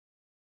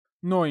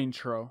No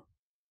intro.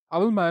 I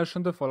will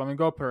mention the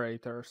following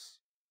operators: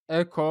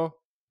 Echo,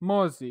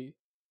 Mozzie,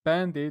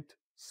 Bandit,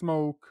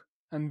 Smoke,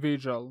 and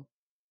Vigil.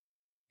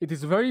 It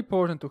is very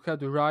important to have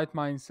the right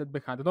mindset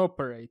behind an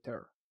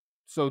operator,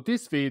 so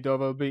this video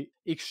will be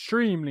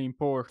extremely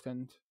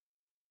important.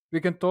 We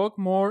can talk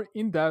more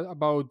in depth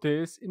about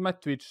this in my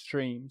Twitch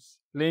streams,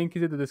 link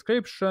is in the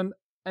description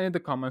and in the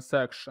comment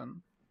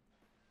section.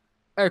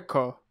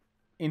 Echo.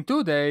 In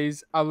 2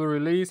 days I will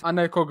release an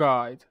Echo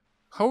guide.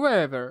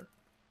 However,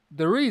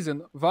 the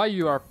reason why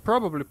you are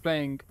probably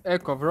playing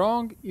Echo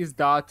wrong is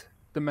that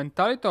the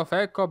mentality of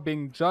Echo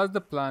being just the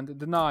plant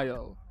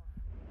denial.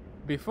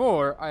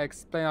 Before I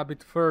explain a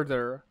bit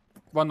further,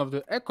 one of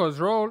the Echo's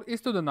role is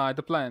to deny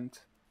the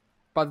plant.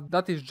 But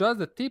that is just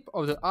the tip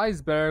of the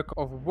iceberg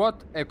of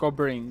what Echo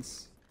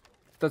brings.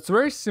 That's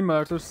very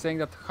similar to saying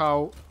that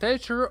how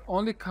Thatcher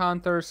only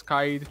counters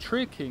Kaid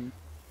tricking.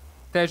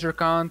 Thatcher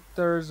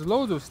counters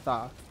loads of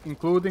stuff,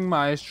 including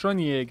Maestro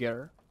and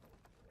Jaeger.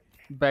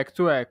 Back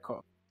to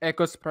Echo.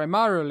 Echo's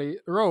primarily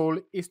role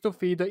is to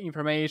feed the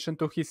information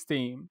to his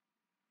team.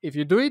 If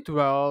you do it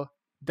well,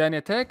 then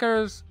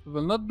attackers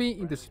will not be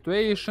in the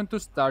situation to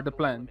start the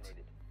plant.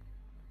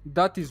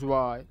 That is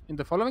why, in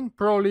the following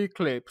Pro League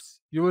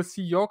clips, you will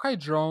see Yokai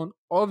drone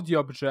off the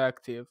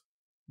objective.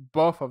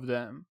 Both of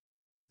them.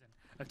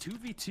 A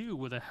 2v2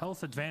 with a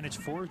health advantage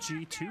for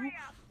G2.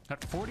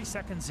 Got 40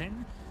 seconds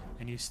in,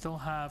 and you still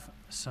have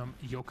some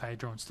Yokai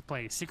drones to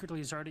play.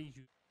 Secretly is already...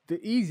 The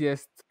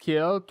easiest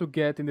kill to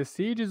get in the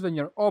siege is when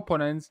your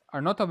opponents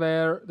are not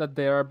aware that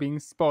they are being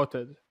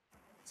spotted.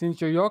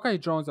 Since your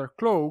Yokai drones are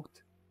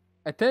cloaked,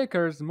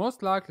 attackers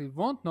most likely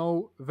won't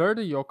know where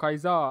the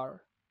Yokais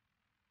are.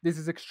 This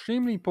is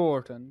extremely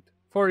important.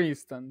 For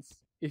instance,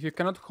 if you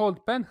cannot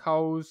hold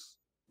penthouse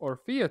or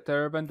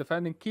theater when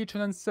defending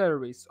kitchen and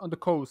service on the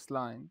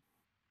coastline,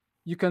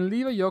 you can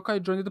leave a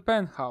Yokai drone in the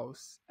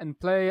penthouse and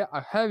play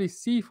a heavy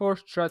C4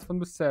 threat from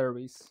the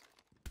service.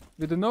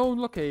 With the known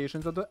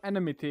locations of the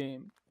enemy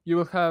team, you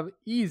will have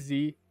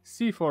easy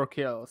C4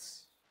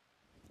 kills.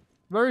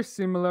 Very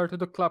similar to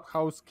the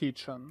clubhouse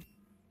kitchen.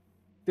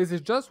 This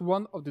is just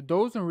one of the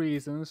dozen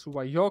reasons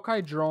why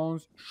Yokai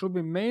drones should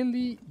be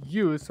mainly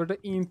used for the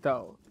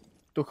intel,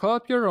 to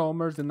help your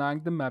roamers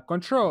denying the map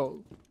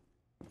control,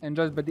 and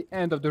just by the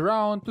end of the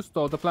round to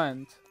stall the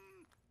plant.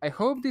 I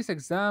hope this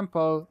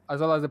example,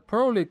 as well as the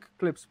Pro League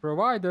clips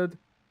provided,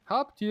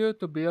 helped you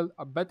to build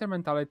a better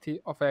mentality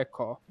of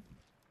Echo.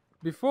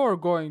 Before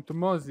going to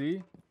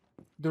Mozzie,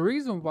 the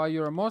reason why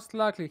you are most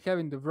likely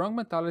having the wrong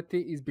mentality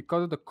is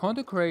because of the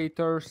content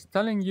creators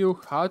telling you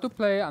how to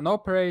play an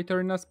operator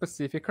in a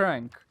specific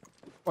rank,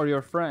 or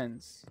your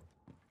friends.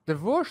 The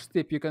worst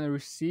tip you can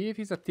receive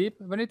is a tip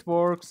when it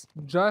works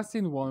just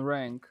in one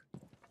rank,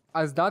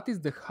 as that is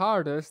the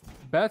hardest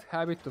bad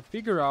habit to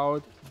figure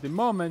out the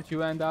moment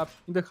you end up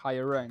in the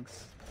higher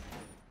ranks.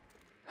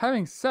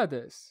 Having said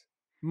this,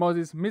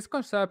 Mozzie's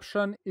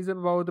misconception is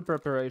about the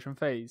preparation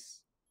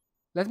phase.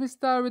 Let me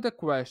start with a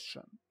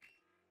question.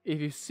 If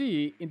you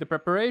see in the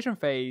preparation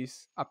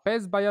phase a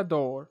pass by a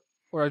door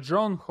or a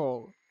drone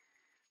hole,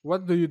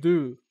 what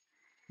do?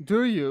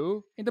 Do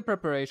you, in the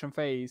preparation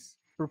phase,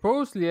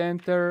 purposely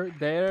enter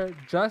there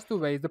just to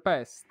waste the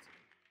pest?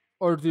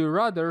 Or do you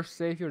rather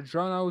save your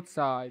drone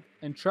outside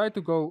and try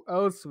to go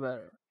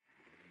elsewhere?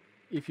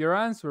 If your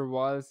answer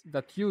was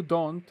that you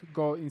don't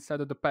go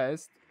inside of the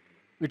pest,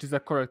 which is a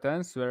correct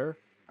answer,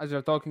 as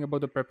you're talking about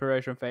the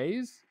preparation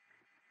phase,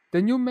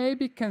 then you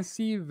maybe can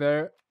see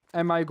where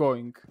am I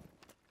going.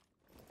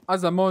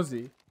 As a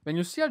Mozzie, when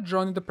you see a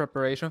drone in the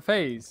preparation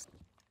phase,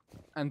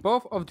 and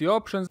both of the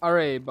options are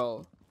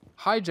able,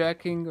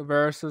 hijacking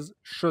versus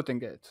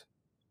shooting it,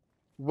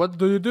 what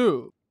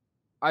do?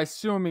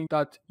 Assuming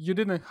that you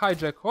didn't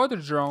hijack other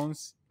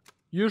drones,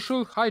 you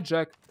should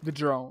hijack the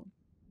drone.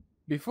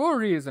 Before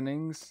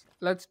reasonings,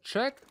 let's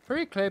check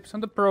 3 clips on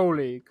the Pro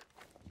League,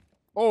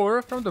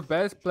 or from the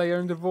best player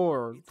in the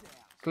world,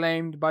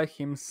 claimed by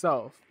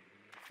himself,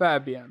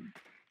 Fabian.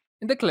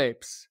 In the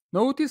clips,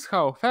 notice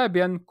how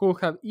Fabian could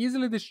have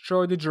easily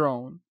destroyed the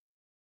drone.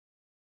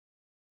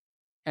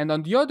 And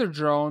on the other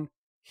drone,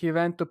 he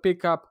went to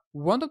pick up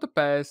one of the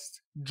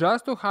pests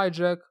just to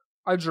hijack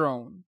a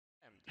drone.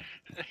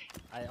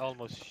 I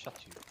almost shot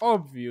you.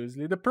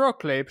 Obviously, the pro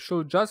clip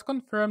should just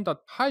confirm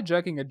that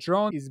hijacking a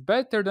drone is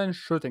better than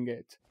shooting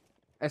it,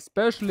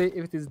 especially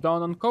if it is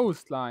done on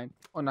coastline,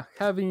 on a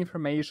heavy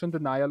information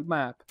denial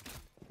map,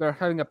 where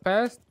having a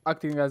pest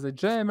acting as a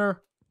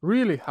jammer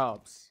really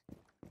helps.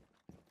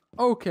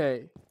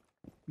 Okay,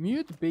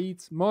 Mute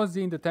beats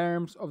Mozzie in the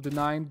terms of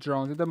denying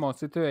drones in the most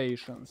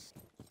situations.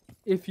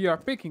 If you are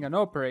picking an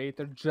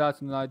operator just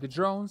to deny the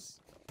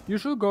drones, you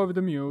should go with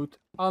the Mute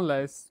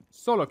unless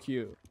solo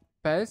queue.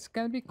 Pests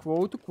can be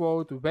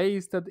quote-to-quote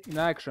wasted in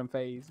action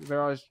phase,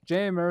 whereas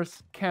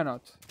jammers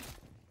cannot.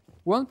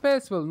 One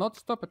pest will not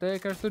stop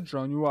attackers to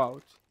drone you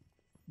out.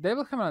 They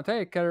will have an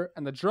attacker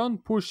and a drone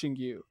pushing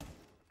you,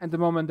 and the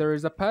moment there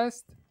is a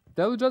pest,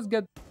 they'll just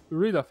get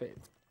rid of it.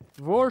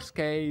 Worst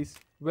case,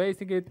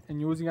 wasting it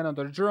and using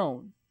another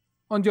drone.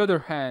 On the other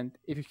hand,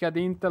 if you had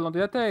intel on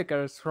the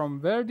attackers from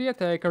where the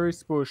attacker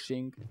is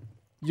pushing,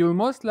 you'll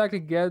most likely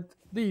get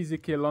the easy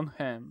kill on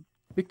him,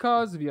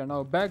 because we are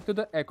now back to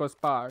the echoes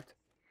part.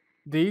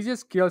 The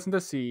easiest kills in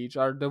the siege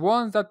are the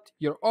ones that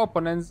your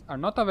opponents are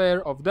not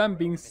aware of them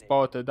being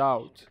spotted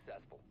out.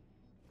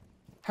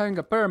 Having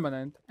a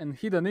permanent and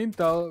hidden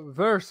intel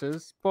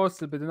versus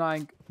possibly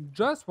denying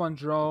just one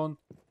drone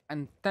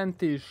and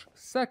 10-ish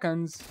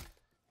seconds,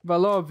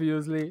 well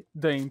obviously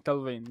the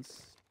intel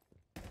wins.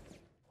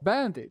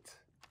 Bandit.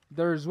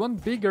 There is one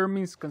bigger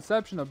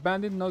misconception of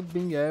Bandit not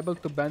being able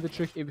to bandit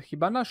trick if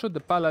Hibana shot the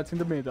pallets in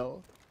the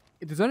middle.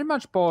 It is very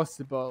much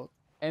possible,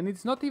 and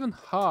it's not even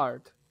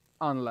hard,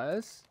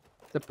 unless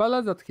the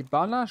pallets that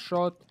Hibana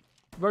shot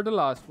were the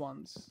last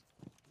ones.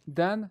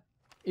 Then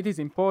it is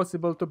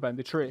impossible to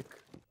bandit trick.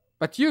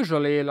 But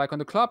usually, like on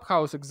the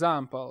clubhouse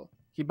example,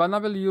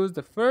 Hibana will use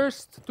the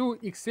first 2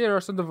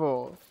 Xeros on the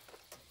wall,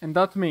 and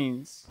that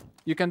means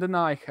you can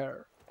deny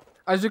her.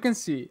 As you can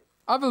see,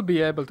 I will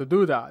be able to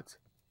do that.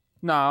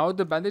 Now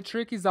the bandit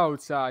trick is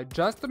outside,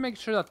 just to make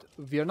sure that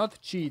we are not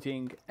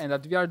cheating and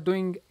that we are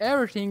doing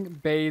everything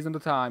based on the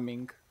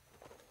timing.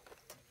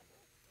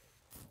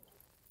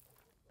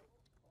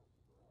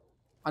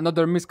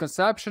 Another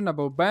misconception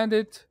about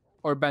bandit,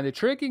 or bandit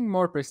tricking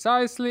more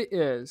precisely,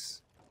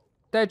 is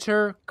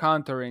Thatcher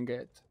countering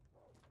it.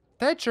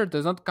 Thatcher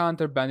does not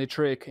counter bandit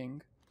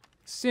tricking.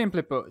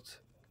 Simply put,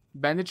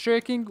 bandit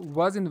tricking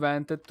was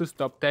invented to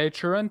stop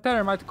Thatcher and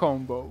Termite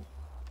combo.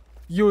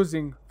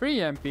 Using 3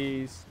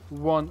 MPs,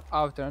 one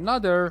after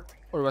another,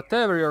 or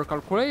whatever your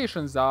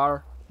calculations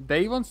are,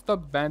 they won't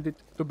stop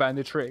bandit to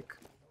bandit trick.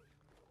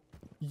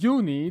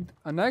 You need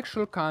an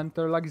actual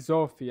counter like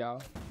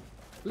Zofia.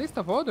 List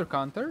of other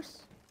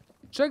counters?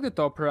 Check the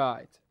top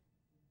right.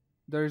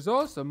 There is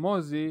also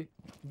Mozzie,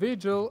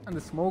 Vigil and the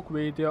smoke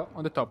video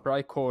on the top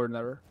right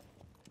corner.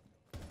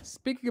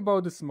 Speaking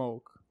about the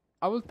smoke,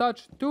 I will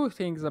touch 2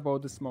 things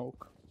about the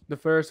smoke. The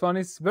first one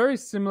is very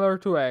similar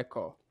to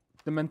Echo,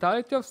 the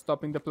mentality of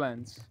stopping the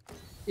plants.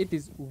 It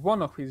is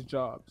one of his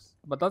jobs,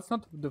 but that's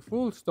not the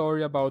full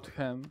story about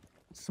him.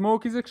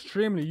 Smoke is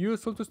extremely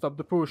useful to stop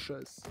the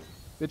pushes,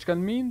 which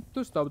can mean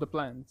to stop the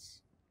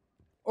plants.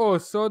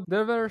 Also,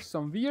 there were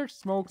some weird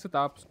smoke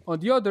setups on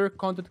the other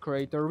content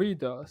creator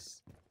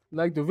videos,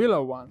 like the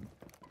Willow one,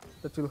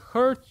 that will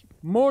hurt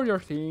more your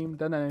team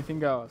than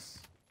anything else.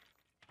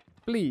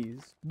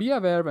 Please, be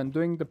aware when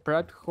doing the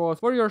prep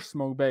host for your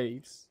smoke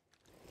babes.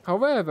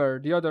 However,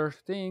 the other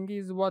thing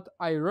is what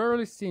I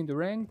rarely see in the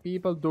ranked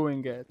people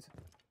doing it,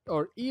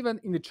 or even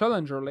in the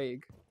Challenger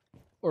League,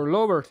 or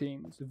lower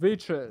teams,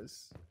 which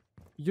is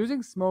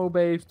using smoke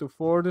babes to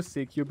force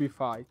the CQB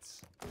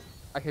fights.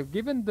 I have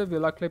given the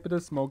Villa clip in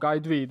the smoke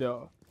guide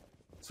video,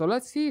 so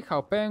let's see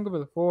how Pengu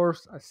will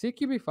force a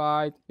CQB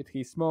fight with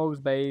his smokes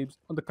babes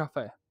on the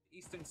cafe.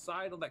 Eastern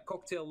side on that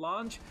cocktail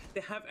lounge, they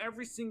have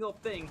every single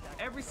thing,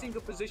 every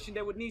single position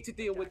they would need to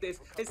deal with this.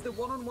 It's the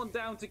one-on-one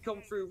down to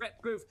come through. Red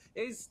Groove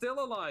is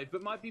still alive,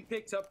 but might be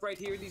picked up right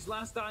here in these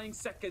last dying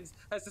seconds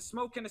as the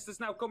smoke canisters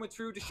now coming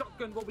through. The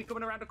shotgun will be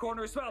coming around the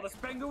corner as well. There's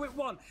Pengu with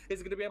 1.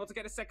 Is going to be able to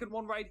get a second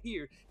one right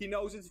here. He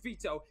knows it's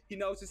Vito. He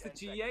knows it's the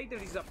GA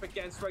that he's up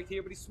against right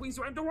here, but he swings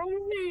around the wrong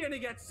knee and he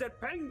gets it.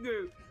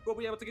 Pengu will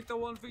be able to get the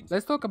 1 Vito.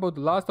 Let's talk about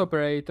the last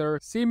operator,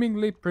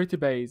 seemingly pretty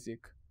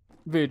basic.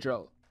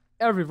 Vigil.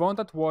 Everyone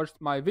that watched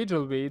my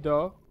Vigil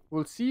video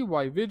will see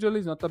why Vigil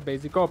is not a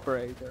basic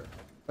operator,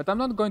 but I'm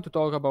not going to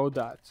talk about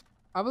that.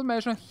 I will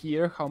mention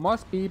here how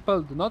most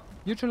people do not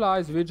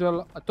utilize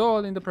Vigil at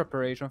all in the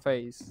preparation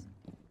phase.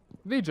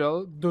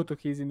 Vigil, due to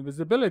his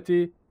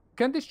invisibility,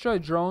 can destroy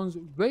drones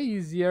way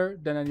easier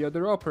than any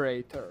other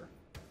operator.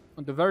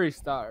 On the very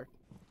start,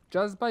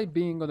 just by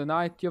being on the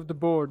 90 of the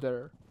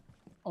border,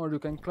 or you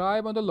can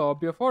climb on the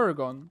lobby of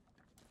Oregon,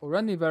 or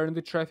anywhere in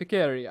the traffic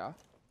area.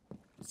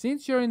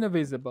 Since you're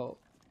invisible,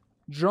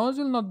 drones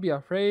will not be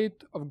afraid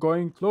of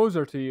going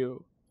closer to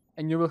you,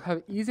 and you will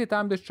have easy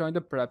time destroying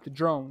the prepped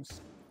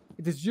drones.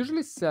 It is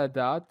usually said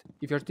that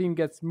if your team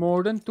gets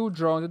more than 2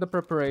 drones in the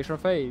preparation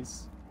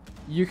phase,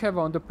 you have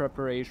won the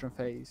preparation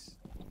phase.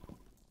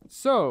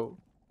 So,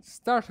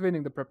 start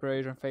winning the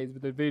preparation phase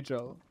with the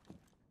Vigil.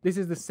 This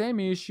is the same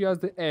issue as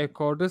the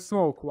Echo or the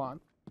Smoke one,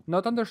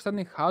 not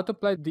understanding how to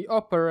play the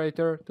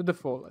operator to the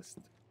fullest.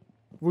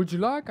 Would you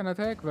like an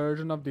attack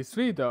version of this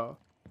video?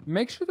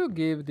 Make sure to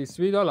give this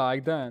video a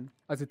like then,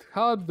 as it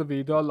helps the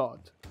video a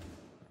lot.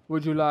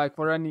 Would you like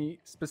for any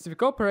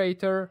specific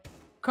operator?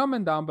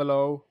 Comment down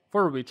below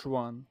for which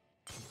one.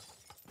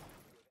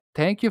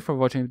 Thank you for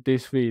watching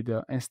this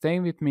video and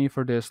staying with me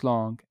for this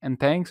long, and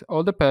thanks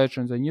all the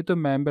patrons and YouTube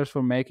members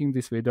for making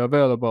this video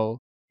available.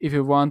 If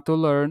you want to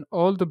learn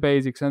all the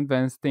basics and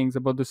advanced things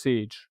about the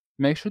siege,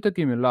 make sure to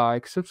give me a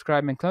like,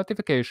 subscribe and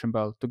notification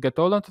bell to get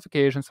all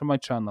notifications from my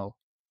channel.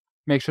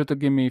 Make sure to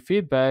give me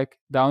feedback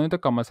down in the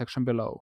comment section below.